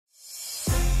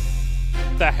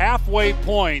the halfway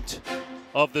point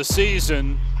of the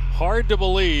season. Hard to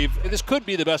believe this could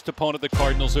be the best opponent the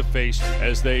Cardinals have faced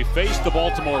as they face the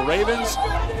Baltimore Ravens.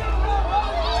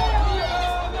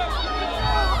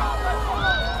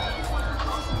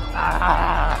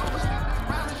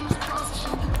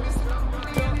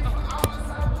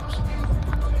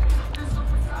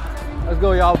 Let's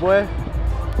go, y'all, boy.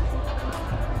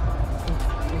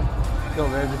 Let's go,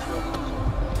 baby.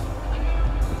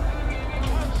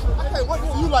 I can't wait to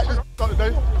see you like this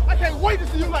today. I can't wait to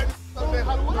see you like this today.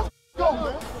 Let's go,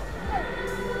 man.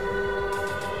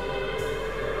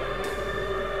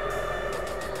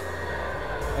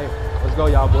 Hey, let's go,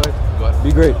 y'all, boys.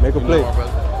 Be great. Make a play.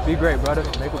 Be great, brother.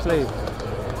 Make a play.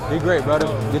 Be great, brother.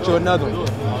 Get you another one.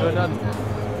 Get you another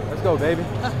one. Let's go, baby.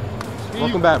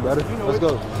 Welcome back, brother. Let's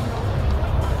go.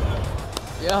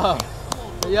 Yeah.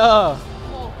 Yeah.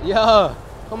 Yeah.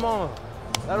 Come on.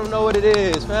 Let them know what it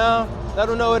is, fam. Let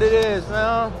them know what it is,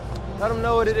 fam. Let them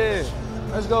know what it is.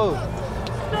 Let's go.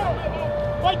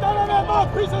 Right down on that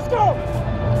Marquise, let's go.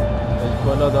 Thank you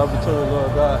for another opportunity,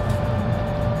 Lord God.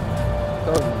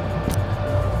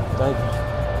 Thank you.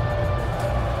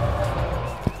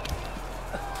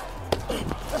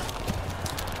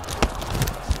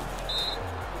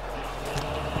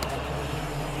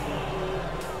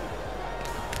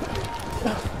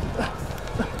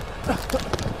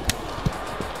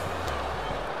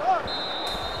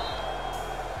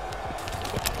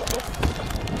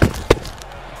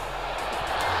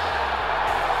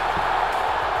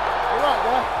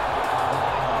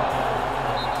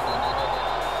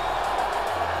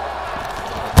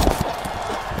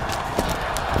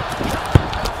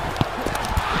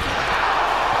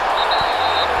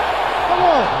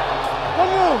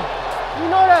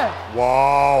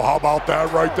 Wow, how about that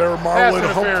right there, Marlon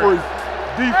Humphrey?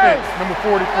 Defense, number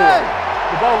 44.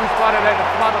 The ball we spotted at the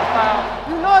spot of the foul.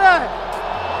 You know that.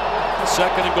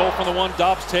 Second and goal from the one.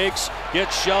 Dobbs takes,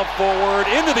 gets shoved forward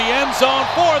into the end zone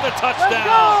for the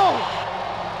touchdown.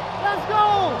 Let's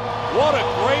go. What a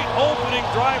great opening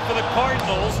drive for the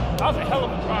Cardinals. That was a hell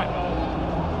of a drive, dog.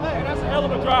 Hey, that's a hell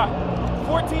of a drive.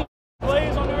 14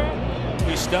 plays on their end.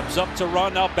 He steps up to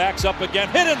run, now backs up again.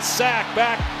 Hit and sack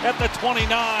back at the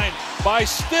 29 by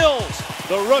Stills,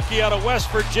 the rookie out of West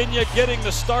Virginia, getting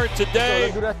the start today.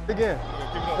 Let's do that again.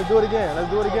 Let's do it again.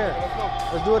 Let's do it again.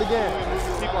 Let's do it again.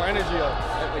 Let's keep our energy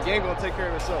up. The game gonna take care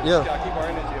of itself. Yeah. We gotta keep our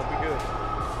energy up. We good.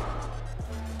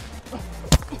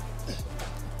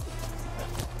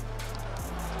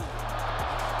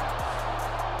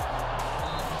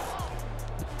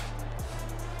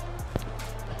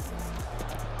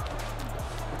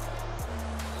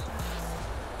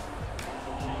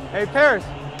 Hey, Paris,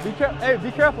 be careful. Hey,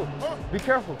 be careful. Be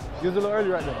careful. You was a little early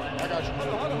right there. I got you.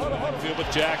 Field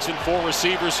with Jackson, 4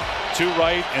 receivers, 2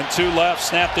 right and 2 left.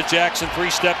 Snap to Jackson,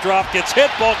 3-step drop, gets hit,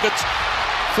 ball gets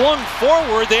flung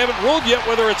forward. They haven't ruled yet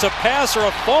whether it's a pass or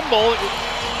a fumble.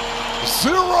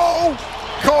 Zero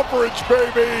coverage,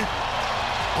 baby.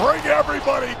 Bring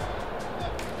everybody.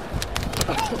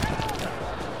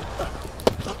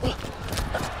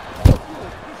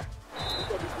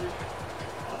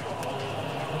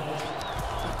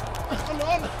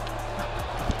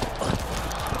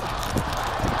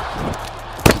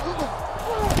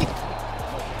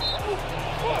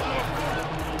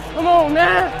 Come on,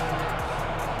 man.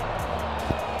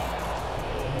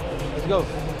 Let's go.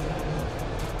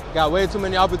 Got way too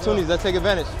many opportunities. Let's take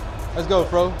advantage. Let's go,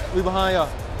 bro. We behind y'all.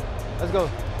 Let's go.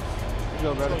 Let's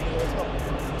go, brother.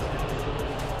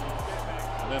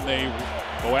 And then they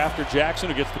go after Jackson,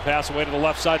 who gets the pass away to the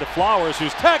left side to Flowers,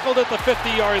 who's tackled at the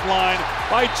 50-yard line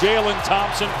by Jalen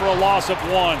Thompson for a loss of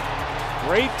 1.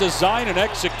 Great design and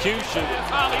execution.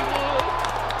 Hollywood.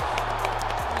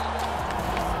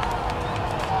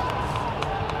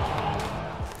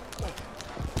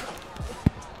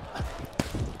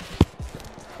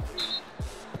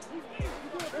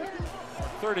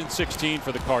 Third and 16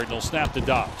 for the Cardinals. Snap to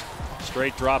Dobbs.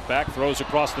 Straight drop back, throws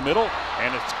across the middle,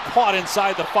 and it's caught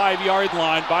inside the 5-yard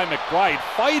line by McBride,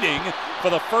 fighting for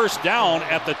the first down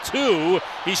at the 2.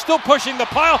 He's still pushing the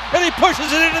pile, and he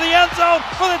pushes it into the end zone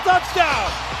for the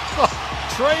touchdown.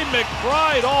 Trey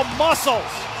McBride, all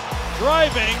muscles,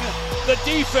 driving the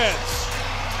defense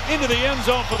into the end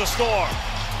zone for the score.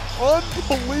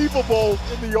 Unbelievable.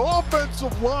 And the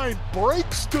offensive line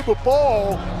breaks to the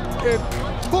ball and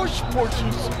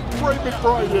pushes Trey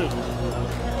McBride in.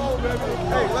 Oh, baby.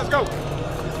 Hey, let's go.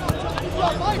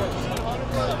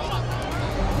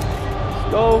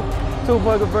 Go,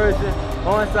 2-point conversion,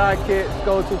 onside kick,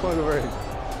 go 2-point conversion.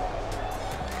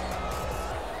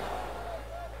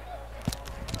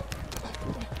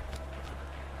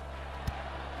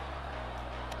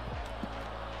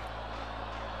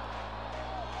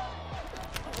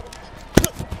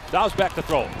 Dow's back to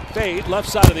throw. Fade, left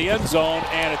side of the end zone,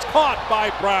 and it's caught by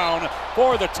Brown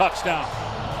for the touchdown.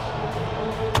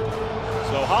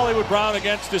 So Hollywood Brown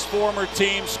against his former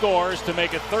team scores to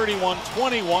make it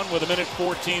 31-21 with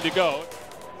 1:14 to go.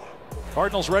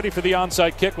 Cardinals ready for the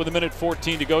onside kick with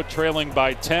 1:14 to go, trailing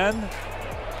by 10.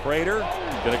 Prater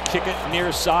gonna kick it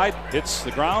near side, hits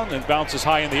the ground and bounces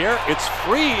high in the air. It's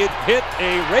free, it hit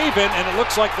a Raven, and it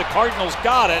looks like the Cardinals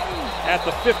got it at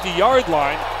the 50-yard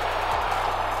line.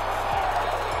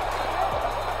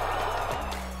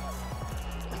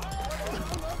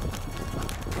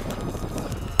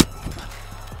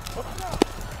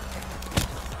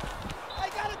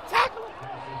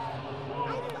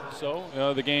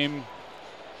 So the game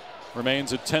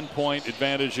remains a 10-point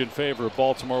advantage in favor of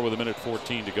Baltimore with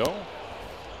 1:14 to go.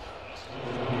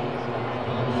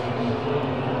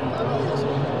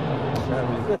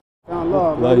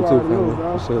 Love you too,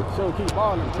 family. So keep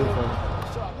balling, too.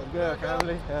 Good,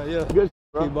 family. Hell yeah. Good,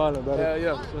 bro. Keep balling, brother. Hell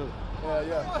yeah. Hell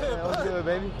yeah. Yeah, what's good,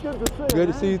 baby? Good to see you. Good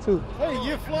to see you too. Hey,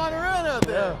 you're flying around out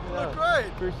there. Yeah, Look great.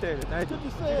 Appreciate it. Thank you.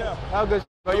 Good to see you. How good,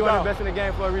 bro? You want the best in the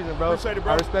game for a reason, bro. Appreciate it,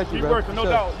 bro. I respect you, Keep bro. working, no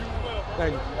doubt. You will.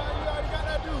 Thank you. You already got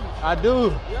that dude. I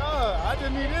do. Yeah, I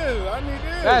just need this. I need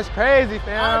this. That's crazy,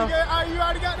 fam. You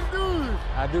already got the dude.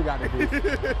 I do got the dude.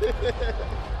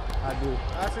 I do.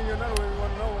 I seen you another way. You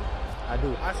want to know one? I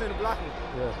do. I seen the blocking.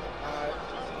 Yeah. All right.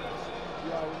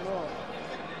 You already know.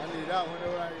 I need that one.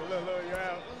 Look, you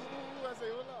have.